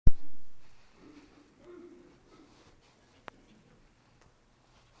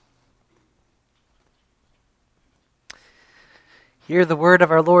Hear the word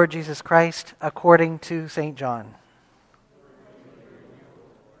of our Lord Jesus Christ according to St. John.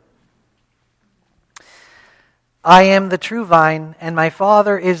 I am the true vine, and my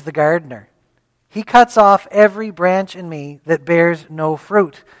Father is the gardener. He cuts off every branch in me that bears no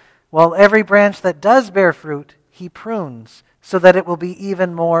fruit, while every branch that does bear fruit, he prunes, so that it will be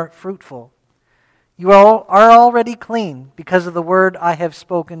even more fruitful. You are already clean because of the word I have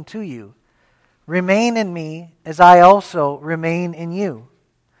spoken to you. Remain in me as I also remain in you.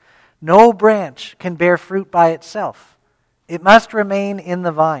 No branch can bear fruit by itself. It must remain in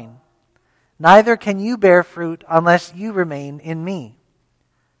the vine. Neither can you bear fruit unless you remain in me.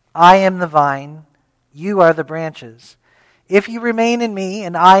 I am the vine, you are the branches. If you remain in me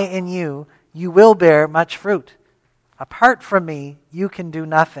and I in you, you will bear much fruit. Apart from me, you can do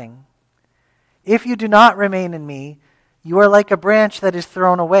nothing. If you do not remain in me, you are like a branch that is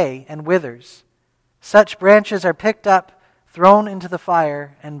thrown away and withers. Such branches are picked up, thrown into the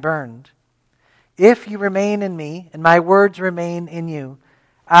fire, and burned. If you remain in me, and my words remain in you,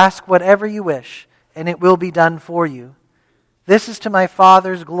 ask whatever you wish, and it will be done for you. This is to my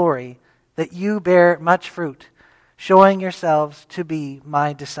Father's glory, that you bear much fruit, showing yourselves to be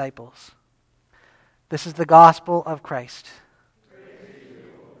my disciples. This is the gospel of Christ.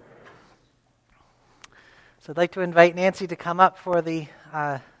 So I'd like to invite Nancy to come up for the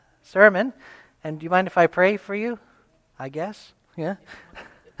sermon. And do you mind if I pray for you? I guess. Yeah.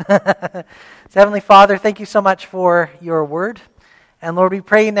 So Heavenly Father, thank you so much for your word. And Lord, we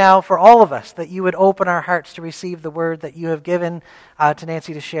pray now for all of us that you would open our hearts to receive the word that you have given to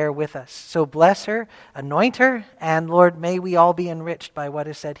Nancy to share with us. So bless her, anoint her, and Lord, may we all be enriched by what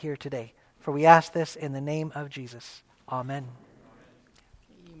is said here today. For we ask this in the name of Jesus. Amen.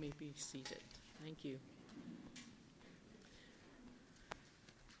 You may be seated. Thank you.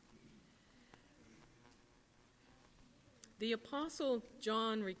 The Apostle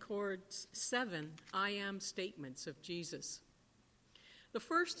John records 7 I am statements of Jesus. The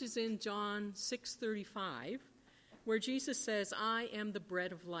first is in John 6:35, where Jesus says, I am the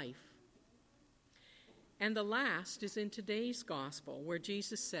bread of life. And the last is in today's gospel, where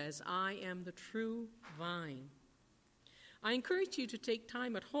Jesus says, I am the true vine. I encourage you to take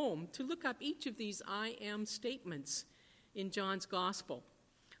time at home to look up each of these I am statements in John's gospel.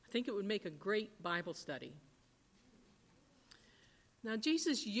 I think it would make a great Bible study. Now,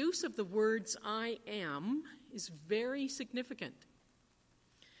 Jesus' use of the words I am is very significant.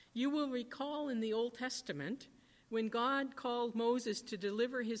 You will recall in the Old Testament, when God called Moses to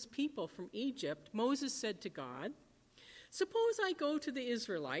deliver his people from Egypt, Moses said to God, suppose I go to the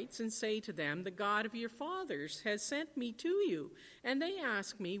Israelites and say to them, the God of your fathers has sent me to you, and they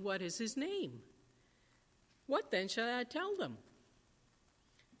ask me, what is his name? What then shall I tell them?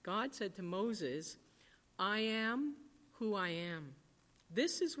 God said to Moses, I am who I am.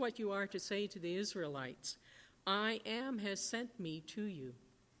 This is what you are to say to the Israelites. I am has sent me to you.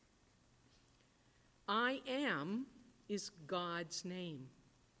 I am is God's name.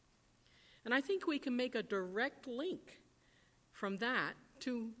 And I think we can make a direct link from that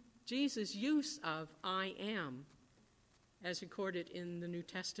to Jesus' use of I am as recorded in the New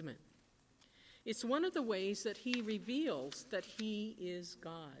Testament. It's one of the ways that he reveals that he is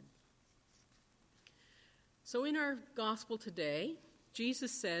God. So in our gospel today,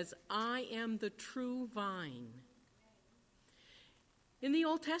 Jesus says, I am the true vine. In the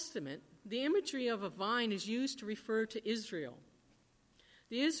Old Testament, the imagery of a vine is used to refer to Israel.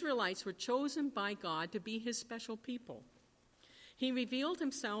 The Israelites were chosen by God to be his special people. He revealed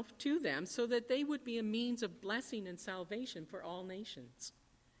himself to them so that they would be a means of blessing and salvation for all nations.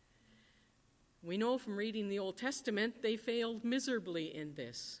 We know from reading the Old Testament, they failed miserably in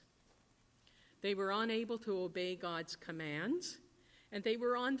this. They were unable to obey God's commands, and they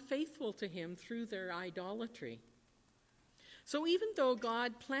were unfaithful to him through their idolatry. So even though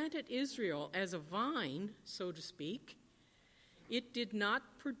God planted Israel as a vine, so to speak, it did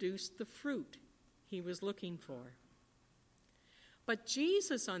not produce the fruit he was looking for. But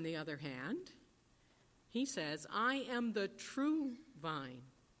Jesus, on the other hand, he says, I am the true vine.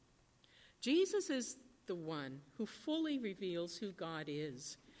 Jesus is the one who fully reveals who God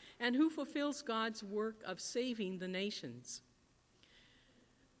is and who fulfills God's work of saving the nations.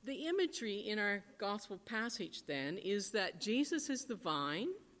 The imagery in our gospel passage, then, is that Jesus is the vine,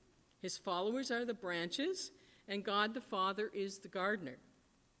 his followers are the branches, and God the Father is the gardener.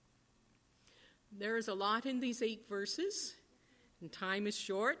 There is a lot in these 8 verses, and time is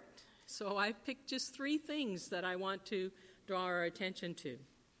short, so I've picked just 3 things that I want to draw our attention to.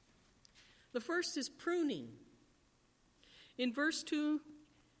 The first is pruning. In verse 2,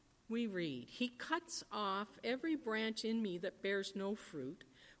 we read, "He cuts off every branch in me that bears no fruit,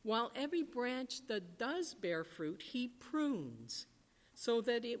 while every branch that does bear fruit, he prunes, so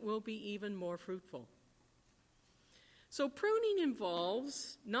that it will be even more fruitful." So pruning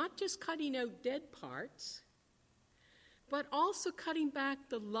involves not just cutting out dead parts, but also cutting back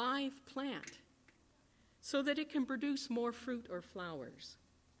the live plant so that it can produce more fruit or flowers.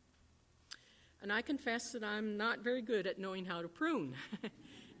 And I confess that I'm not very good at knowing how to prune.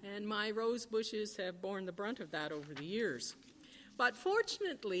 And my rose bushes have borne the brunt of that over the years. But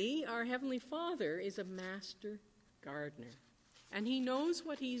fortunately, our Heavenly Father is a master gardener, and he knows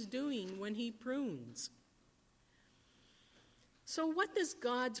what he's doing when he prunes. So what does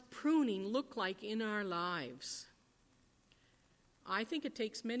God's pruning look like in our lives? I think it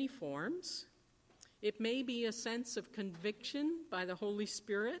takes many forms. It may be a sense of conviction by the Holy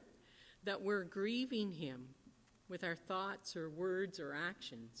Spirit that we're grieving him with our thoughts or words or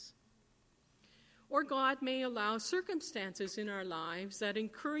actions. Or God may allow circumstances in our lives that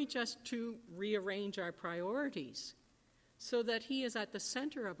encourage us to rearrange our priorities so that he is at the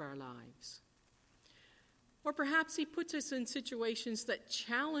center of our lives. Or perhaps he puts us in situations that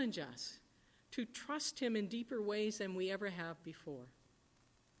challenge us to trust him in deeper ways than we ever have before.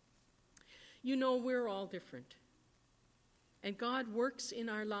 You know, we're all different. And God works in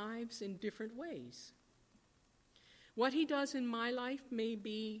our lives in different ways. What he does in my life may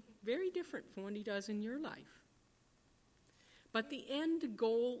be very different from what he does in your life. But the end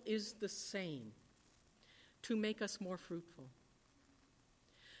goal is the same, to make us more fruitful.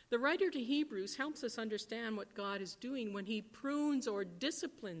 The writer to Hebrews helps us understand what God is doing when he prunes or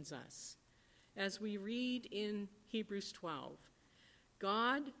disciplines us, as we read in Hebrews 12.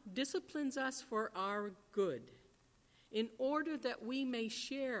 God disciplines us for our good, in order that we may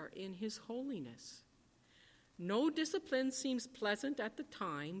share in his holiness. No discipline seems pleasant at the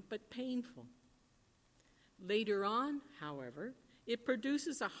time, but painful. Later on, however, it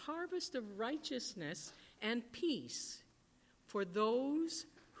produces a harvest of righteousness and peace for those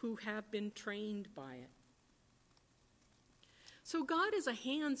who have been trained by it. So God is a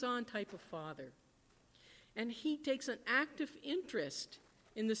hands-on type of father, and he takes an active interest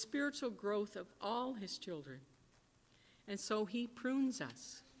in the spiritual growth of all his children. And so he prunes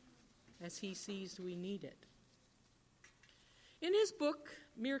us as he sees we need it. In his book,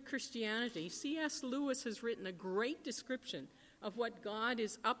 Mere Christianity, C.S. Lewis has written a great description of what God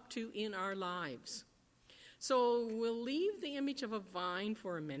is up to in our lives. So we'll leave the image of a vine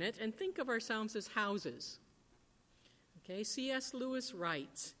for a minute and think of ourselves as houses. Okay, C.S. Lewis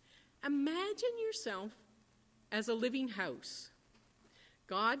writes, "Imagine yourself as a living house.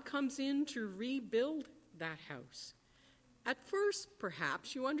 God comes in to rebuild that house. At first,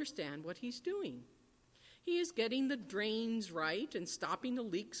 perhaps you understand what he's doing. He is getting the drains right and stopping the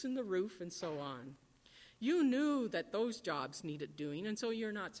leaks in the roof and so on. You knew that those jobs needed doing, and so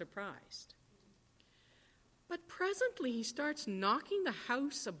you're not surprised. But presently he starts knocking the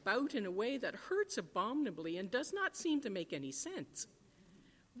house about in a way that hurts abominably and does not seem to make any sense.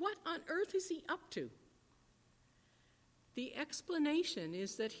 What on earth is he up to? The explanation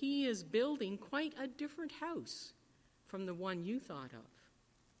is that he is building quite a different house from the one you thought of.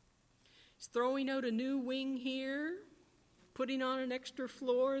 He's throwing out a new wing here, putting on an extra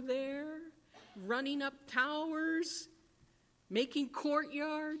floor there, running up towers, making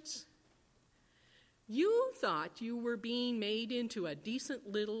courtyards. You thought you were being made into a decent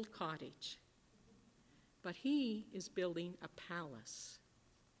little cottage, but he is building a palace,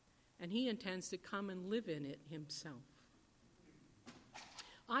 and he intends to come and live in it himself."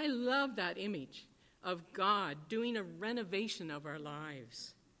 I love that image of God doing a renovation of our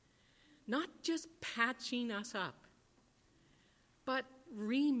lives. Not just patching us up, but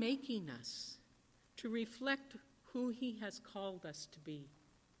remaking us to reflect who he has called us to be.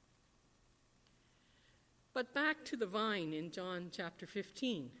 But back to the vine in John chapter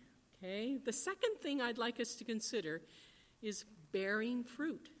 15. Okay? The second thing I'd like us to consider is bearing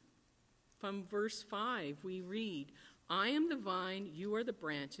fruit. From verse 5 we read, "I am the vine, you are the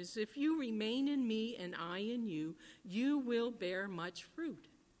branches. If you remain in me and I in you, you will bear much fruit."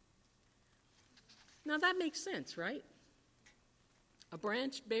 Now that makes sense, right? A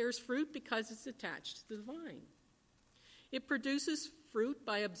branch bears fruit because it's attached to the vine. It produces fruit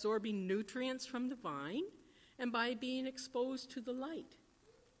by absorbing nutrients from the vine and by being exposed to the light.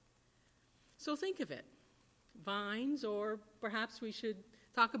 So think of it. Vines, or perhaps we should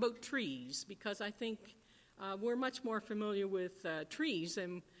talk about trees, because I think we're much more familiar with trees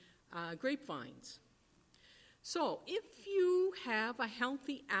than grapevines. So if you have a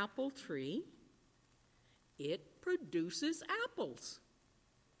healthy apple tree, it produces apples.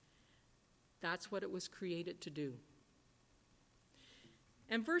 That's what it was created to do.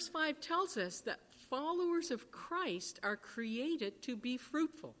 And verse 5 tells us that followers of Christ are created to be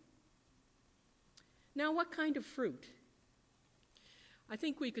fruitful. Now, what kind of fruit? I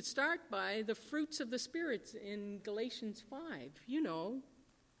think we could start by the fruits of the Spirit in Galatians 5. You know,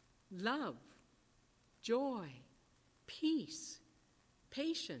 love, joy, peace,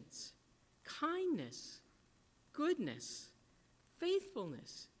 patience, kindness, goodness,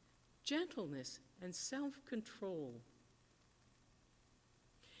 faithfulness, gentleness, and self-control.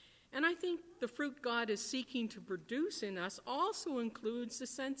 And I think the fruit God is seeking to produce in us also includes the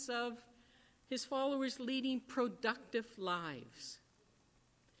sense of his followers leading productive lives,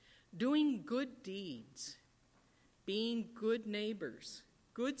 doing good deeds, being good neighbors,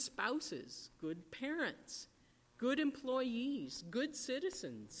 good spouses, good parents, good employees, good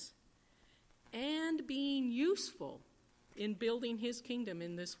citizens, and being useful in building his kingdom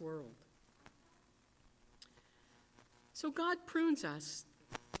in this world. So God prunes us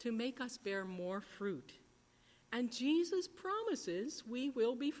to make us bear more fruit. And Jesus promises we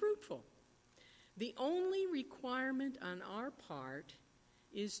will be fruitful. The only requirement on our part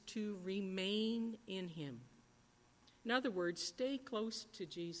is to remain in him. In other words, stay close to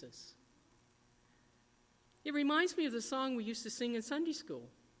Jesus. It reminds me of the song we used to sing in Sunday school.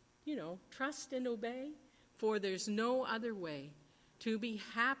 You know, trust and obey, for there's no other way to be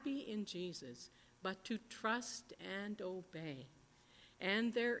happy in Jesus but to trust and obey.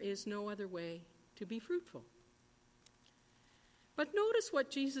 And there is no other way to be fruitful. But notice what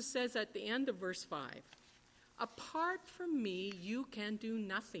Jesus says at the end of verse 5. Apart from me, you can do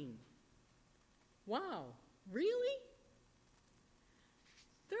nothing. Wow, really?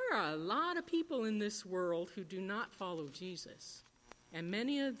 There are a lot of people in this world who do not follow Jesus. And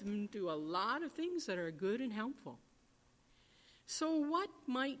many of them do a lot of things that are good and helpful. So what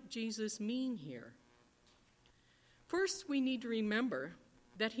might Jesus mean here? First, we need to remember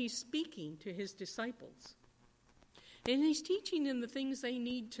that he's speaking to his disciples. And he's teaching them the things they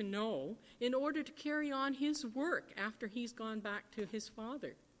need to know in order to carry on his work after he's gone back to his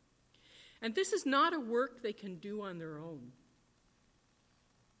Father. And this is not a work they can do on their own.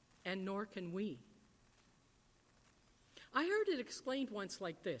 And nor can we. I heard it explained once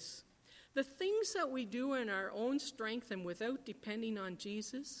like this. The things that we do in our own strength and without depending on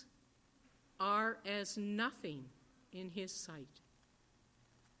Jesus are as nothing in his sight.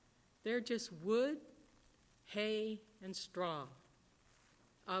 They're just wood, hay, and straw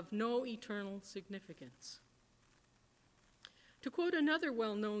of no eternal significance. To quote another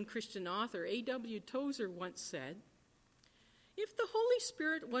well-known Christian author, A.W. Tozer once said, "If the Holy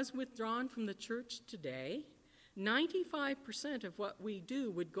Spirit was withdrawn from the church today, 95% of what we do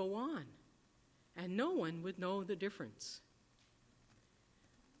would go on, and no one would know the difference."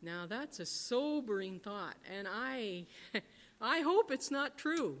 Now that's a sobering thought, and I hope it's not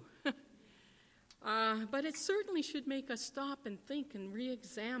true. But it certainly should make us stop and think and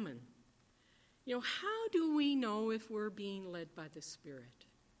re-examine. You know, how do we know if we're being led by the Spirit?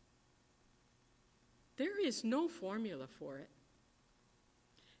 There is no formula for it,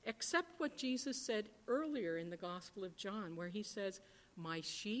 except what Jesus said earlier in the Gospel of John, where he says, "My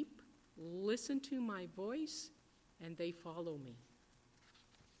sheep listen to my voice, and they follow me."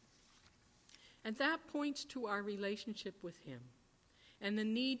 And that points to our relationship with him and the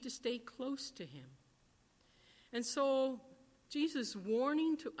need to stay close to him. And so Jesus'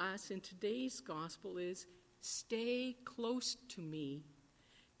 warning to us in today's gospel is, stay close to me,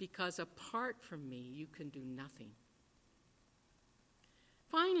 because apart from me you can do nothing.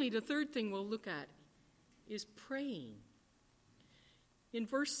 Finally, the third thing we'll look at is praying. In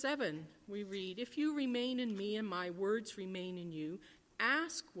verse 7, we read, "If you remain in me and my words remain in you,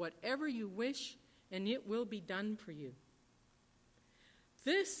 ask whatever you wish, and it will be done for you."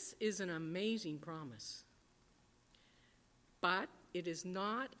 This is an amazing promise. But it is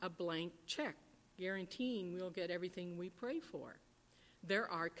not a blank check guaranteeing we'll get everything we pray for. There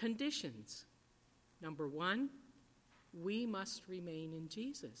are conditions. Number one, we must remain in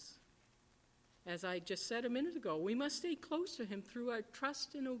Jesus. As I just said a minute ago, we must stay close to him through our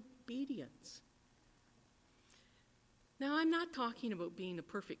trust and obedience. Now, I'm not talking about being a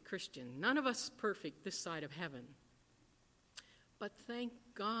perfect Christian. None of us perfect this side of heaven. But thank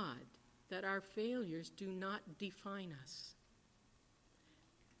God that our failures do not define us.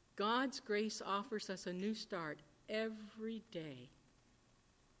 God's grace offers us a new start every day.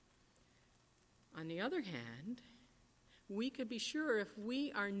 On the other hand, we could be sure if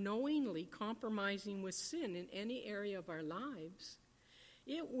we are knowingly compromising with sin in any area of our lives,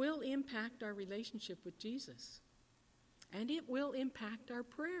 it will impact our relationship with Jesus. And it will impact our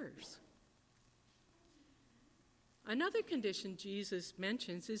prayers. Another condition Jesus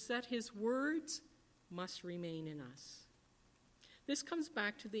mentions is that his words must remain in us. This comes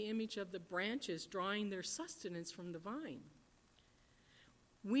back to the image of the branches drawing their sustenance from the vine.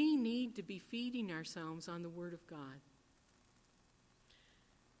 We need to be feeding ourselves on the Word of God.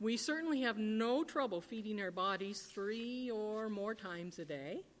 We certainly have no trouble feeding our bodies 3 or more times a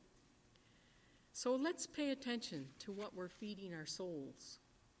day. So let's pay attention to what we're feeding our souls.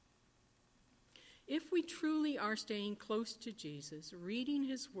 If we truly are staying close to Jesus, reading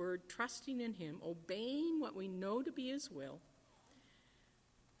his word, trusting in him, obeying what we know to be his will,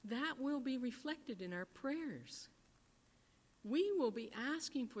 that will be reflected in our prayers. We will be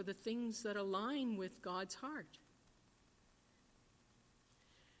asking for the things that align with God's heart.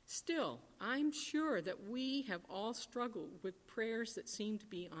 Still, I'm sure that we have all struggled with prayers that seem to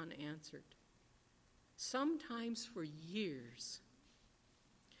be unanswered, sometimes for years.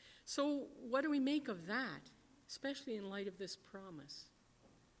 So what do we make of that, especially in light of this promise?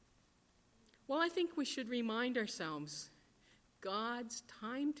 Well, I think we should remind ourselves God's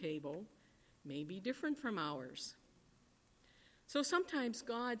timetable may be different from ours. So sometimes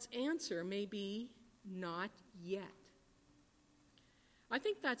God's answer may be not yet. I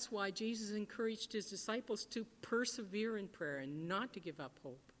think that's why Jesus encouraged his disciples to persevere in prayer and not to give up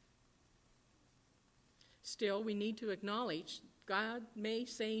hope. Still, we need to acknowledge God may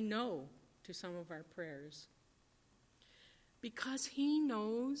say no to some of our prayers because he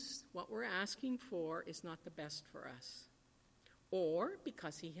knows what we're asking for is not the best for us, or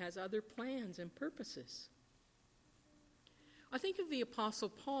because he has other plans and purposes. I think of the Apostle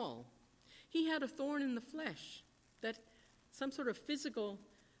Paul. He had a thorn in the flesh, that some sort of physical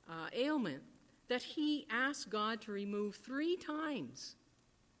ailment that he asked God to remove 3 times.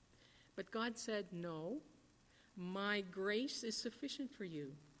 But God said, "No, my grace is sufficient for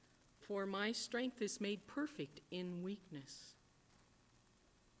you, for my strength is made perfect in weakness."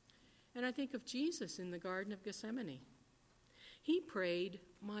 And I think of Jesus in the Garden of Gethsemane. He prayed,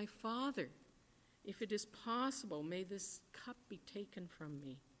 "My Father, if it is possible, may this cup be taken from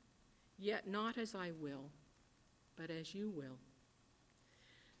me, yet not as I will, but as you will."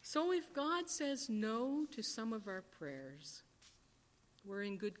 So if God says no to some of our prayers, we're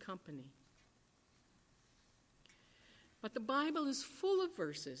in good company. But the Bible is full of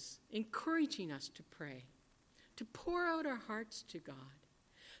verses encouraging us to pray, to pour out our hearts to God,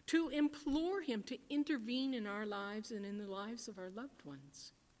 to implore him to intervene in our lives and in the lives of our loved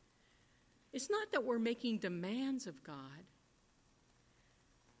ones. It's not that we're making demands of God.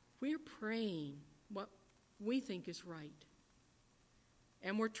 We're praying what we think is right.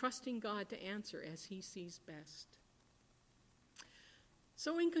 And we're trusting God to answer as he sees best.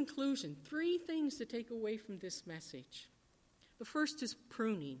 So in conclusion, 3 things to take away from this message. The first is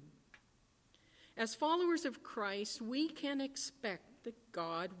pruning. As followers of Christ, we can expect that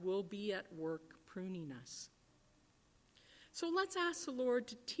God will be at work pruning us. So let's ask the Lord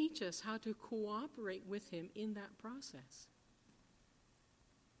to teach us how to cooperate with him in that process.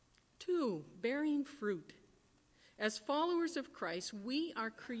 2, bearing fruit. As followers of Christ, we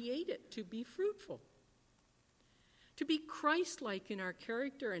are created to be fruitful, to be Christ-like in our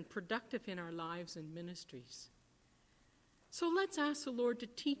character and productive in our lives and ministries. So let's ask the Lord to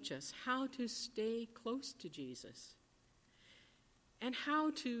teach us how to stay close to Jesus and how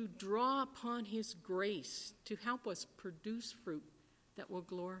to draw upon his grace to help us produce fruit that will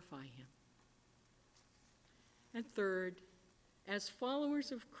glorify him. And third, as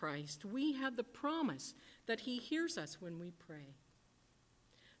followers of Christ, we have the promise that he hears us when we pray.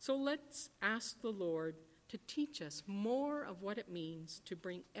 So let's ask the Lord to teach us more of what it means to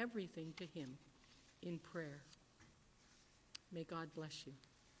bring everything to him in prayer. May God bless you.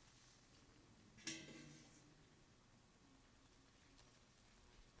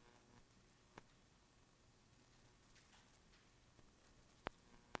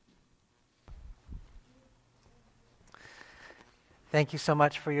 Thank you so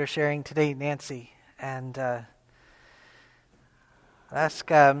much for your sharing today, Nancy. And ask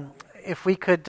if we could